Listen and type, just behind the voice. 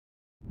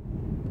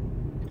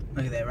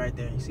Look at that right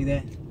there. You see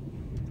that?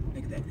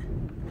 Look at that.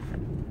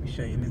 Let me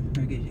show you, man.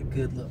 Let me get you a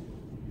good look.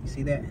 You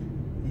see that?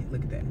 Yeah,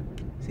 look at that.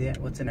 See that?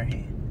 What's in her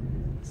hand?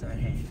 What's in her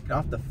hand? Get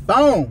off the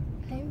phone.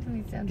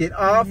 Get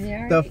off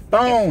the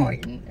phone.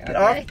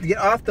 Get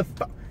off the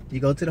phone. You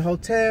go to the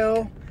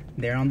hotel,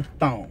 they're on the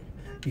phone.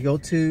 You go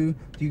to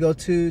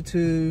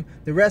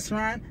the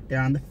restaurant,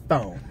 they're on the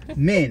phone.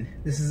 Men,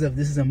 this is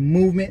a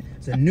movement.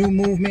 It's a new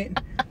movement.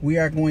 We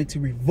are going to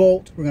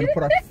revolt. We're going to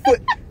put our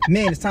foot.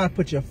 Men, it's time to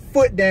put your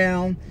foot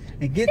down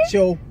and get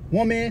your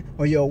woman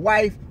or your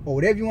wife or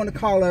whatever you want to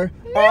call her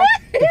off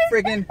the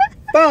friggin'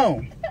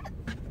 phone.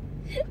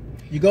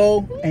 You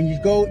go and you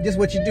go. This is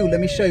what you do. Let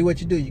me show you what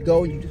you do. You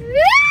go and you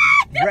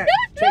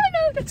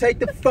just take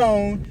the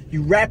phone,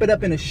 you wrap it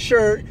up in a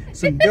shirt,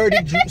 some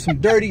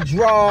dirty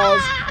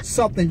drawers,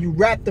 something. You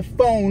wrap the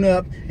phone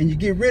up and you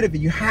get rid of it.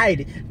 You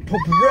hide it.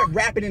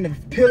 Wrap it in the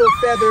pillow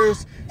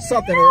feathers,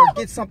 something, or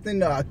get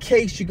something, a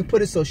case you can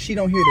put it so she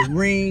don't hear the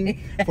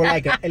ring for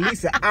like at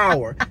least an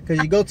hour. Because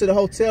you go to the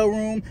hotel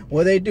room,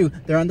 what they do?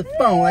 They're on the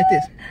phone like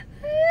this.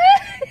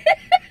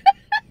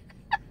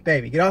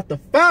 Baby, get off the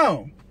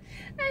phone.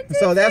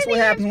 So that's what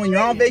happens when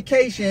you're on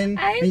vacation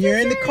and you're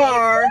in the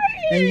car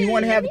and you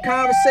want to have a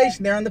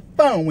conversation. They're on the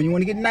phone. When you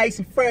want to get nice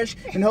and fresh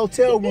in the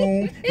hotel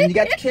room and you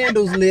got the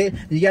candles lit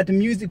and you got the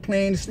music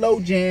playing, the slow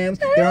jams,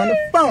 they're on the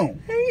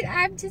phone.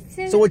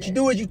 So what you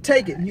do is you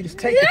take it and you just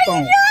take the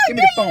phone. Give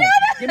me the phone.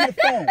 Give me the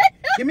phone.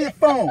 Give me the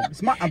phone.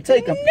 It's my, I'm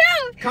taking.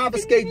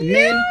 Confiscate the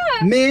men.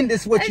 Men,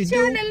 this is what you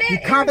do. You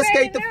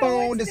confiscate the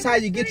phone. This is how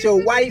you get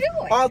your wife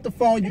off the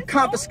phone. You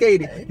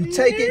confiscate it. You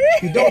take it.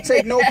 You don't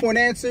take no for an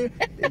answer.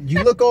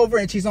 You look over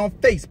and she's on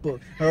Facebook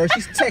or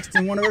she's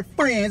texting one of her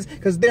friends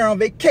because they're on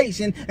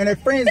vacation and her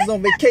friends is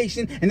on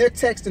vacation and they're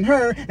texting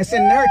her and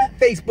sending her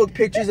Facebook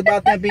pictures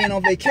about them being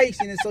on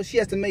vacation, and so she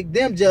has to make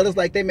them jealous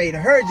like they made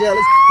her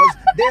jealous because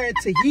they're in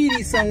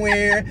Tahiti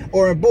somewhere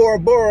or in Bora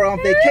Bora on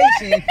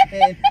vacation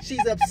and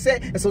she's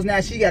upset, and so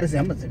now she got to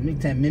say, let's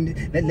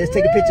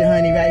take a picture,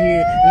 honey, right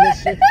here,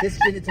 and let's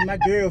send it to my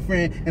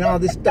girlfriend and all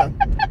this stuff.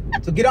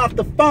 So get off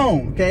the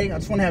phone, okay? We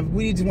just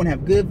want to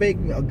have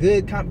a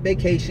good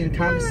vacation,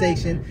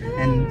 conversation,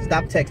 and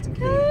stop texting,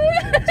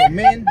 please. So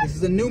men, this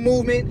is a new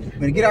movement.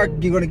 We're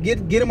gonna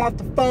get them off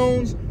the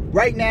phones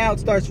right now. It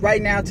starts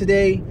right now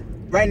today.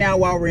 Right now,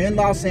 while we're in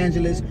Los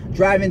Angeles,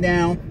 driving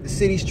down the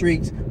city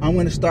streets, I'm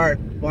gonna start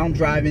while I'm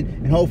driving,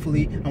 and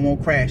hopefully I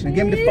won't crash. Now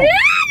give me the phone.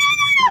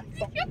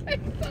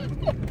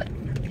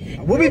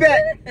 We'll be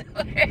back.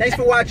 Thanks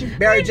for watching.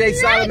 Barry J.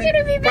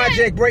 Solomon,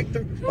 Project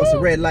Breakthrough. Oh, it's a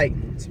red light.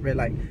 It's a red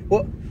light.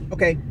 Well,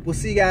 okay. We'll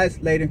see you guys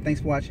later.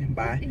 Thanks for watching.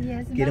 Bye.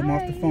 Yes, get them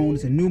off the phone.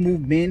 It's a new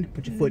move. Men,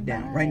 put your foot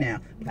down right now.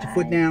 Put your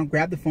foot down.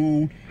 Grab the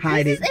phone.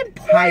 Hide it.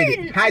 Hide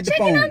it. Hide the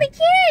phone. I'm checking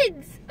on the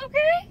kids.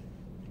 Okay.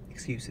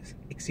 Excuses.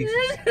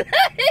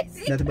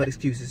 Nothing but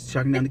excuses.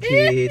 Checking on the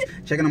kids,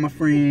 checking on my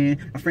friend.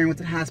 My friend went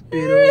to the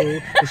hospital,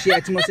 but she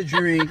had too much to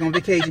drink on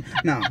vacation.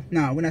 No,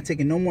 we're not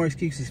taking no more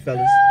excuses,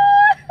 fellas.